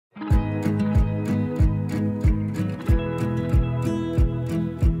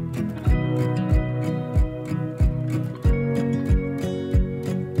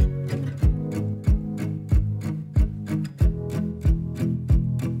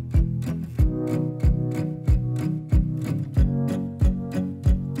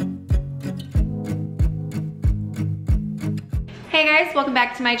Hey guys, welcome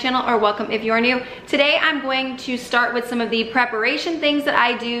back to my channel, or welcome if you're new. Today I'm going to start with some of the preparation things that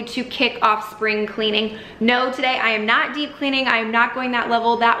I do to kick off spring cleaning. No, today I am not deep cleaning. I am not going that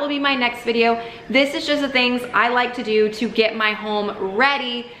level. That will be my next video. This is just the things I like to do to get my home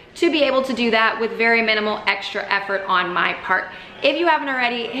ready to be able to do that with very minimal extra effort on my part. If you haven't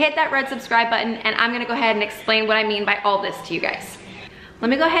already, hit that red subscribe button, and I'm gonna go ahead and explain what I mean by all this to you guys. Let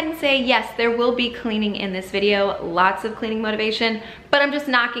me go ahead and say, yes, there will be cleaning in this video, lots of cleaning motivation, but I'm just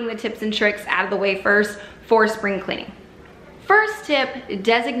knocking the tips and tricks out of the way first for spring cleaning. First tip,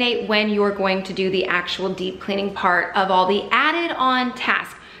 designate when you're going to do the actual deep cleaning part of all the added on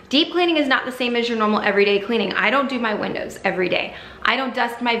tasks. Deep cleaning is not the same as your normal everyday cleaning. I don't do my windows every day. I don't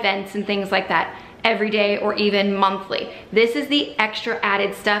dust my vents and things like that every day or even monthly. This is the extra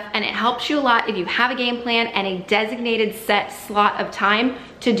added stuff, and it helps you a lot if you have a game plan and a designated set slot of time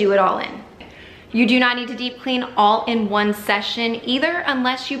to do it all in. You do not need to deep clean all in one session either,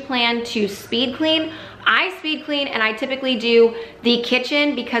 unless you plan to speed clean. I speed clean, and I typically do the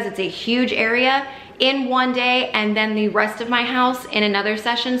kitchen because it's a huge area in one day, and then the rest of my house in another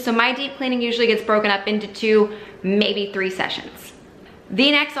session. So my deep cleaning usually gets broken up into 2, maybe 3 sessions. The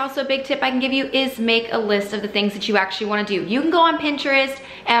next also big tip I can give you is make a list of the things that you actually want to do. You can go on Pinterest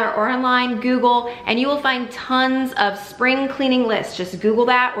or online, Google, and you will find tons of spring cleaning lists. Just Google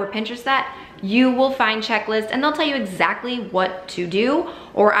that or Pinterest that. You will find checklists, and they'll tell you exactly what to do.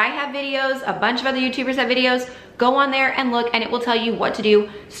 Or I have videos, a bunch of other YouTubers have videos. Go on there and look, and it will tell you what to do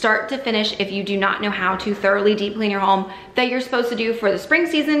start to finish if you do not know how to thoroughly deep clean your home that you're supposed to do for the spring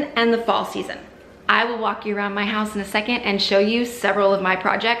season and the fall season. I will walk you around my house in a second and show you several of my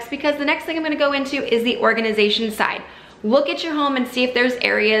projects, because the next thing I'm gonna go into is the organization side. Look at your home and see if there's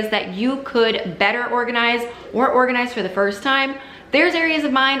areas that you could better organize or organize for the first time. There's areas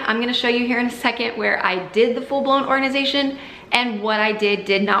of mine I'm gonna show you here in a second where I did the full-blown organization, and what I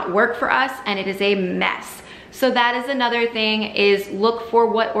did not work for us, and it is a mess. So that is another thing, is look for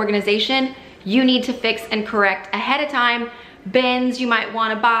what organization you need to fix and correct ahead of time. Bins you might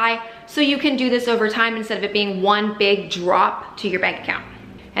want to buy, so you can do this over time instead of it being one big drop to your bank account.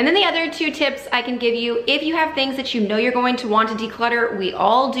 And then the other 2 tips I can give you, if you have things that you know you're going to want to declutter, we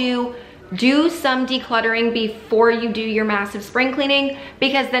all do some decluttering before you do your massive spring cleaning,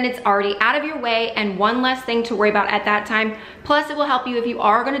 because then it's already out of your way and one less thing to worry about at that time. Plus it will help you if you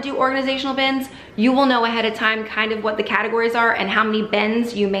are going to do organizational bins, you will know ahead of time kind of what the categories are and how many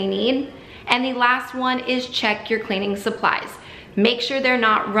bins you may need. And the last one is check your cleaning supplies. Make sure they're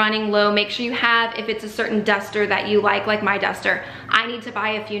not running low. Make sure you have, if it's a certain duster that you like my duster, I need to buy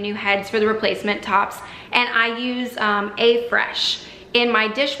a few new heads for the replacement tops. And I use A-Fresh in my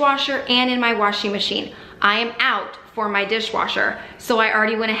dishwasher and in my washing machine. I am out for my dishwasher, so I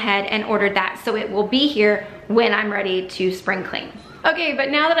already went ahead and ordered that, so it will be here when I'm ready to spring clean. Okay, but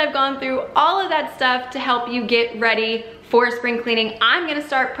now that I've gone through all of that stuff to help you get ready for spring cleaning, I'm gonna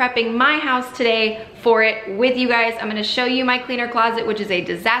start prepping my house today for it with you guys. I'm gonna show you my cleaner closet, which is a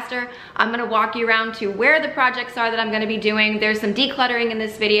disaster. I'm gonna walk you around to where the projects are that I'm gonna be doing. There's some decluttering in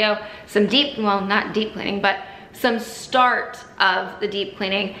this video, some well, not deep cleaning, but some start of the deep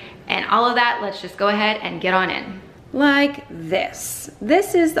cleaning, and all of that, let's just go ahead and get on in. Like this.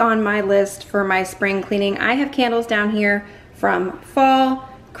 This is on my list for my spring cleaning. I have candles down here from fall,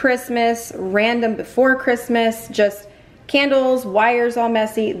 Christmas, random before Christmas, just candles, wires all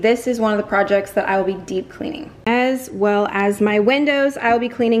messy. This is one of the projects that I will be deep cleaning. As well as my windows, I will be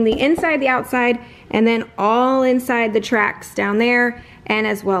cleaning the inside, the outside, and then all inside the tracks down there, and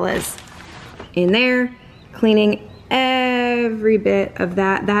as well as in there, cleaning every bit of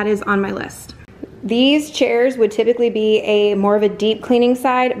that. That is on my list. These chairs would typically be more of a deep cleaning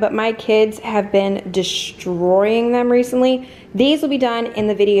side, but my kids have been destroying them recently. These will be done in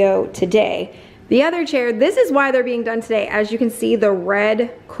the video today. The other chair, this is why they're being done today. As you can see, the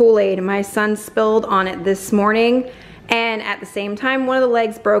red Kool-Aid, my son spilled on it this morning, and at the same time, one of the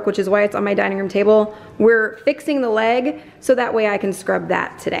legs broke, which is why it's on my dining room table. We're fixing the leg, so that way I can scrub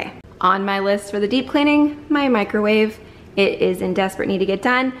that today. On my list for the deep cleaning, my microwave. It is in desperate need to get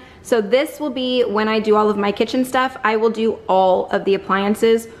done. So this will be when I do all of my kitchen stuff. I will do all of the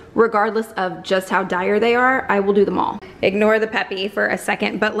appliances, regardless of just how dire they are. I will do them all. Ignore the peppy for a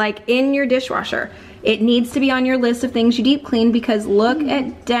second, but like in your dishwasher, it needs to be on your list of things you deep clean, because look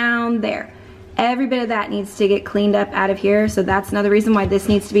at down there. Every bit of that needs to get cleaned up out of here, so that's another reason why this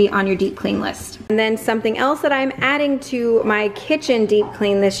needs to be on your deep clean list. And then something else that I'm adding to my kitchen deep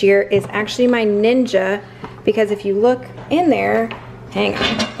clean this year is actually my Ninja, because if you look in there, hang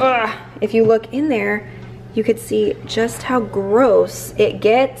on, if you look in there, you could see just how gross it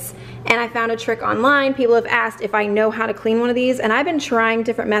gets. And I found a trick online. People have asked if I know how to clean one of these, and I've been trying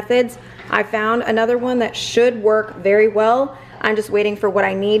different methods. I found another one that should work very well. I'm just waiting for what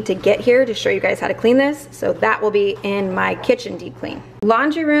I need to get here to show you guys how to clean this. So that will be in my kitchen deep clean.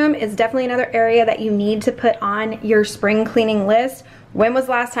 Laundry room is definitely another area that you need to put on your spring cleaning list. When was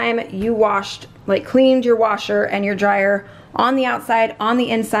the last time you washed, like cleaned your washer and your dryer on the outside, on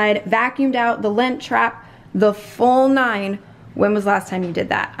the inside, vacuumed out the lint trap, the full 9? When was the last time you did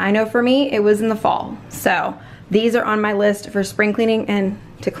that? I know for me, it was in the fall. So these are on my list for spring cleaning and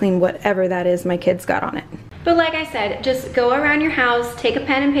to clean whatever that is my kids got on it. But like I said, just go around your house, take a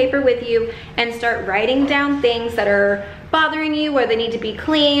pen and paper with you, and start writing down things that are bothering you, whether they need to be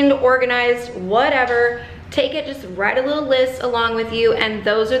cleaned, organized, whatever. Take it, just write a little list along with you, and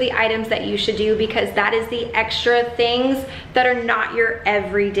those are the items that you should do, because that is the extra things that are not your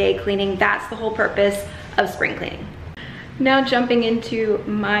everyday cleaning. That's the whole purpose of spring cleaning. Now jumping into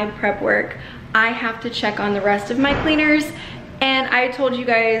my prep work, I have to check on the rest of my cleaners. And I told you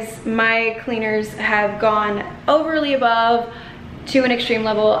guys my cleaners have gone overly above to an extreme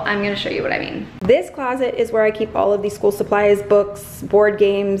level. I'm gonna show you what I mean. This closet is where I keep all of these school supplies, books, board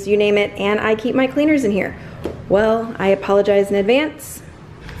games, you name it, and I keep my cleaners in here. Well, I apologize in advance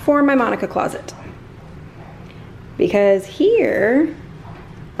for my Monica closet, because here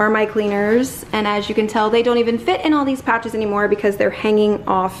are my cleaners, and as you can tell, they don't even fit in all these pouches anymore because they're hanging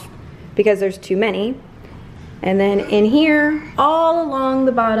off because there's too many. And then in here, all along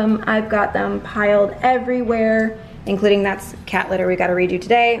the bottom, I've got them piled everywhere, including that's cat litter we gotta redo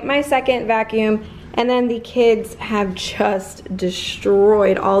today, my second vacuum, and then the kids have just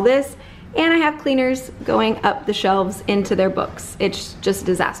destroyed all this, and I have cleaners going up the shelves into their books. It's just a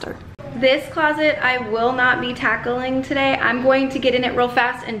disaster. This closet I will not be tackling today. I'm going to get in it real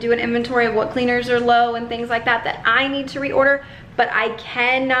fast and do an inventory of what cleaners are low and things like that that I need to reorder, but I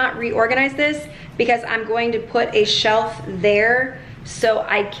cannot reorganize this because I'm going to put a shelf there, so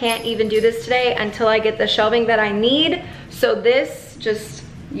I can't even do this today until I get the shelving that I need. So this, just,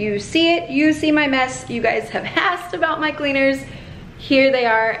 you see it, you see my mess. You guys have asked about my cleaners. Here they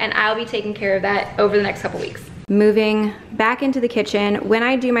are, and I'll be taking care of that over the next couple weeks. Moving back into the kitchen, when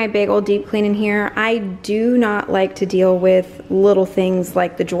I do my big old deep clean in here, I do not like to deal with little things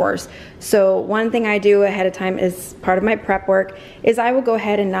like the drawers. So one thing I do ahead of time is part of my prep work is I will go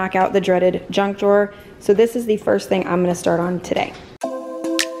ahead and knock out the dreaded junk drawer. So this is the first thing I'm gonna start on today.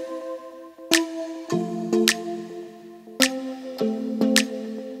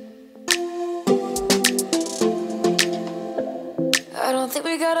 I don't think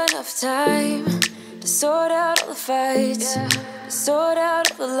we got enough time to sort out all the fights, to sort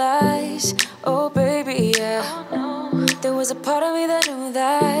out all the lies. Oh baby, yeah. There was a part of me that knew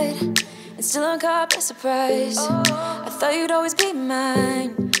that, and still I'm caught by surprise. I thought you'd always be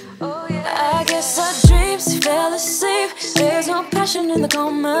mine. I guess our dreams fell asleep. There's no passion in the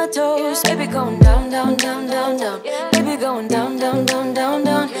comatose. Baby going down, down, down, down, down. Baby going down, down, down, down,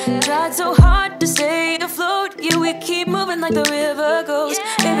 down. Tried so hard to stay afloat. Yeah, we keep moving like the river goes.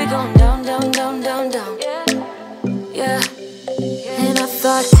 Baby going down, down, down, down, down. Yeah. And I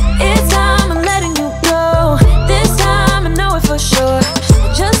thought, it's time I'm letting you go. This time I know it for sure.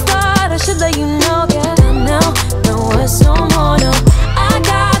 I just thought I should let you know. Yeah, now, no words no more, no. I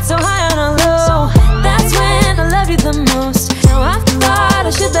got so high on a low. That's when I loved you the most. Now I thought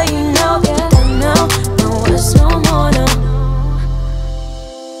I should let you know. Yeah, now, no words no more, no.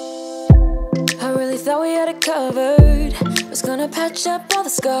 I really thought we had it covered. Was gonna patch up all the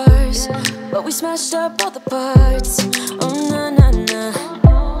scars, but we smashed up all the parts. Oh na na na.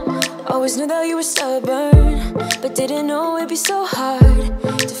 Always knew that you were stubborn, but didn't know it'd be so hard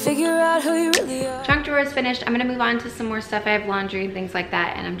to figure out who you really are. Junk drawer is finished. I'm gonna move on to some more stuff. I have laundry and things like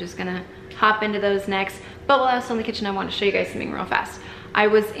that, and I'm just gonna hop into those next. But while I was still in the kitchen, I want to show you guys something real fast. I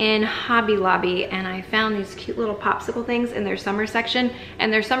was in Hobby Lobby and I found these cute little popsicle things in their summer section,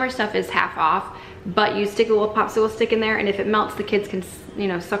 and their summer stuff is half off, but you stick a little popsicle stick in there, and if it melts, the kids can, you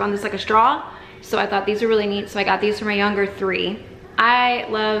know, suck on this like a straw. So I thought these are really neat, so I got these for my younger 3. I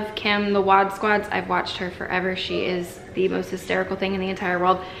love Kim, the Wad Squads. I've watched her forever. She is the most hysterical thing in the entire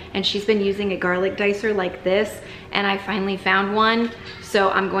world, and she's been using a garlic dicer like this, and I finally found one, so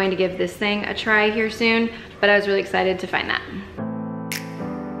I'm going to give this thing a try here soon, but I was really excited to find that.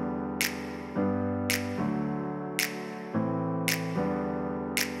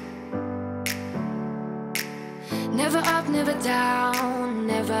 Never up, never down,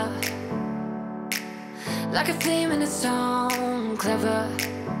 never. Like a theme in a song, clever.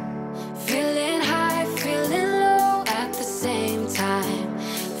 Feeling high, feeling low at the same time.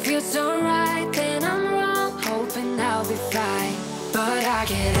 Feels so right, then I'm wrong. but I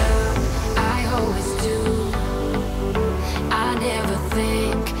get up, I always do. I never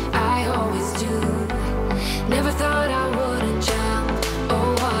think, I always do. Never thought I wouldn't jump, oh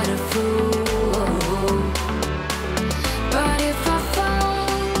what a fool. But if I fall,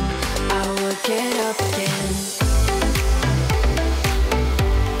 I will get up again.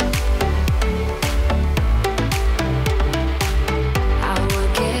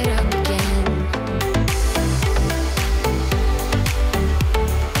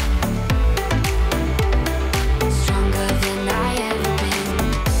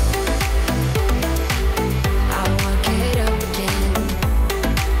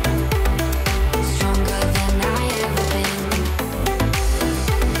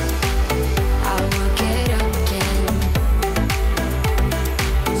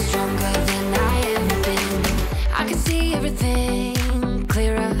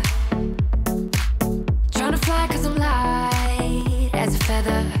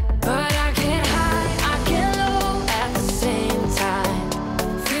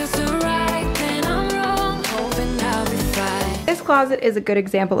 Closet is a good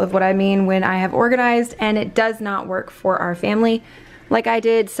example of what I mean when I have organized and it does not work for our family. Like I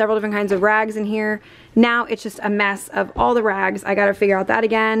did several different kinds of rags in here. Now it's just a mess of all the rags. I gotta figure out that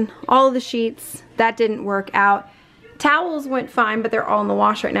again. All of the sheets, that didn't work out. Towels went fine, but they're all in the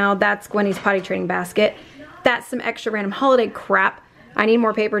wash right now. That's Gwenny's potty training basket. That's some extra random holiday crap. I need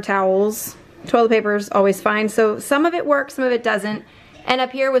more paper towels. Toilet paper is always fine. So some of it works, some of it doesn't. And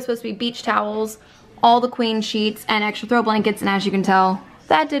up here was supposed to be beach towels, all the queen sheets, and extra throw blankets, and as you can tell,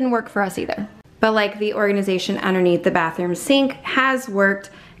 that didn't work for us either. But like the organization underneath the bathroom sink has worked.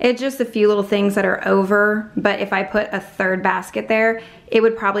 It's just a few little things that are over, but if I put a third basket there, it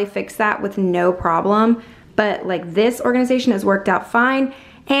would probably fix that with no problem. But like this organization has worked out fine.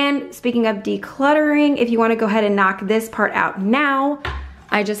 And speaking of decluttering, if you wanna go ahead and knock this part out now,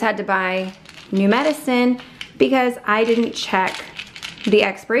 I just had to buy new medicine because I didn't check the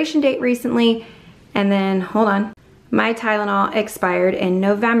expiration date recently. And then, hold on, my Tylenol expired in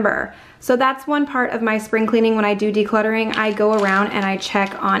November. So that's one part of my spring cleaning when I do decluttering. I go around and I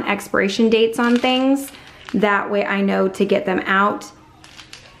check on expiration dates on things. That way I know to get them out.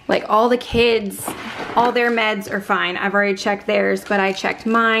 Like all the kids, all their meds are fine. I've already checked theirs, but I checked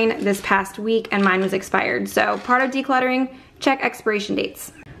mine this past week and mine was expired. So part of decluttering, check expiration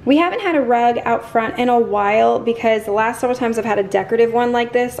dates. We haven't had a rug out front in a while because the last several times I've had a decorative one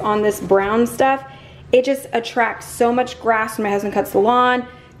like this on this brown stuff, it just attracts so much grass when my husband cuts the lawn,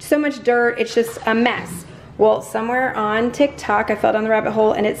 so much dirt, it's just a mess. Well, somewhere on TikTok, I fell down the rabbit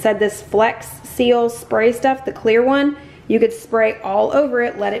hole and it said this Flex Seal spray stuff, the clear one, you could spray all over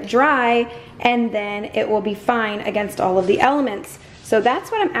it, let it dry, and then it will be fine against all of the elements. So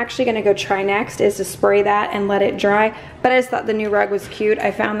that's what I'm actually gonna go try next, is to spray that and let it dry. But I just thought the new rug was cute.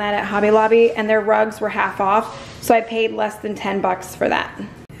 I found that at Hobby Lobby and their rugs were half off, so I paid less than 10 bucks for that.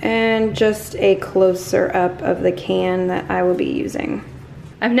 And just a closer up of the can that I will be using.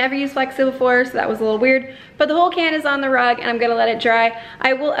 I've never used Flex Seal before, so that was a little weird, but the whole can is on the rug and I'm gonna let it dry.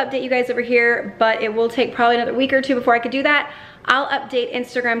 I will update you guys over here, but it will take probably another week or two before I could do that. I'll update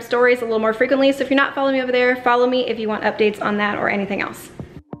Instagram stories a little more frequently, so if you're not following me over there, follow me if you want updates on that or anything else.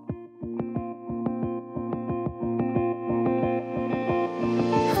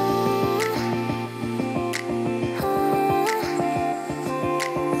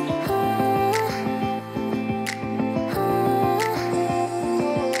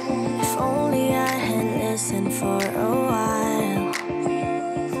 For a while,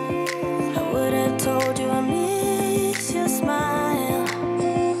 I would have told you I miss your smile.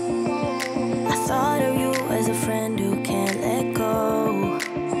 I thought of you as a friend who can't let go,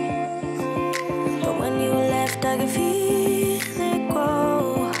 but when you left I could feel it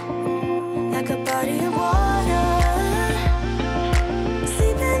grow, like a body of water,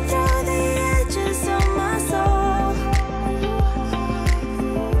 sleeping through the edges of my soul,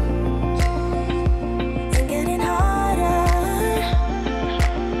 and getting high.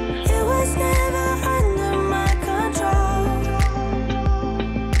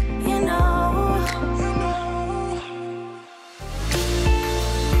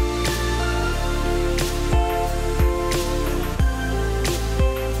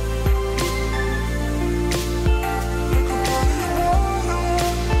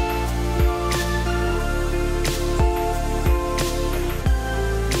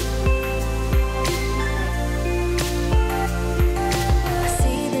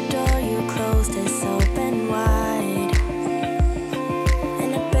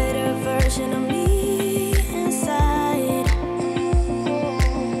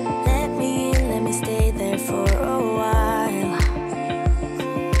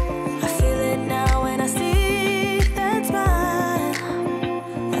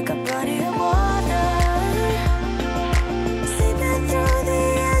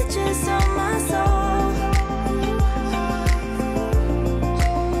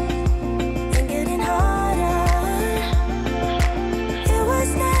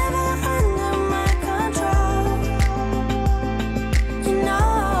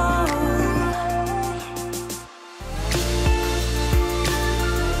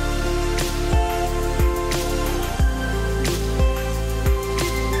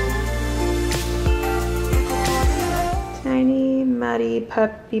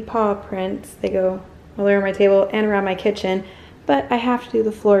 puppy paw prints. They go all around my table and around my kitchen, but I have to do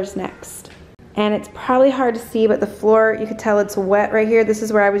the floors next. And it's probably hard to see, but the floor, you could tell it's wet right here. This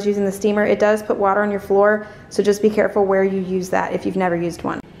is where I was using the steamer. It does put water on your floor, so just be careful where you use that if you've never used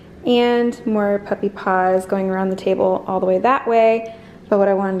one. And more puppy paws going around the table all the way that way. But what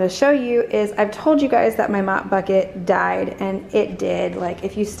I wanted to show you is I've told you guys that my mop bucket died, and it did. Like,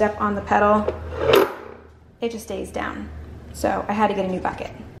 if you step on the pedal, it just stays down. So I had to get a new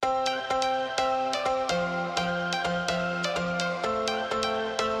bucket.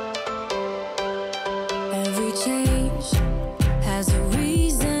 Every change has a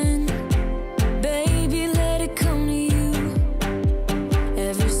reason, baby, let it come to you.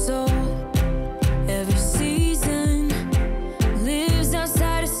 Every soul, every season lives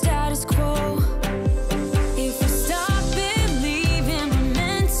outside of status quo. If we stop believing we're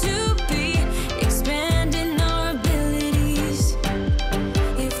meant to be, expanding our abilities.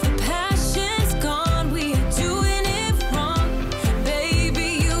 If the passion's gone, we are doing it wrong.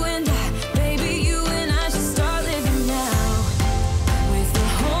 Baby, you and I should start living now. With the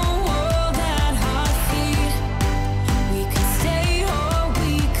whole world at our feet, we could stay or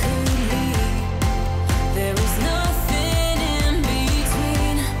we could leave. There is nothing in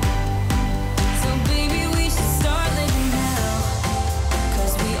between. So baby, we should start living now.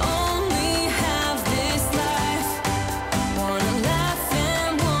 'Cause we only have this life. Wanna laugh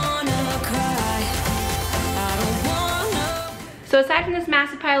and wanna cry. I don't wanna. So aside from this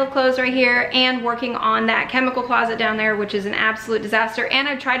massive pile of clothes right here and working on that chemical closet down there, which is an absolute disaster, and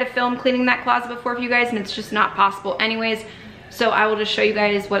I've tried to film cleaning that closet before for you guys and it's just not possible anyways, so I will just show you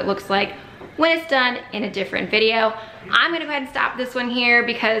guys what it looks like when it's done in a different video. I'm gonna go ahead and stop this one here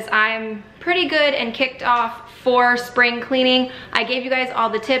because I'm pretty good and kicked off for spring cleaning. I gave you guys all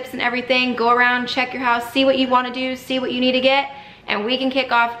the tips and everything. Go around, check your house, see what you want to do, see what you need to get, and we can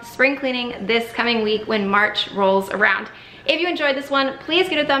kick off spring cleaning this coming week when March rolls around. If you enjoyed this one, please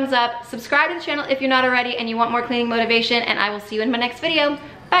give it a thumbs up, subscribe to the channel if you're not already and you want more cleaning motivation, and I will see you in my next video.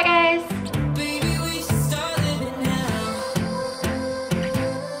 Bye guys!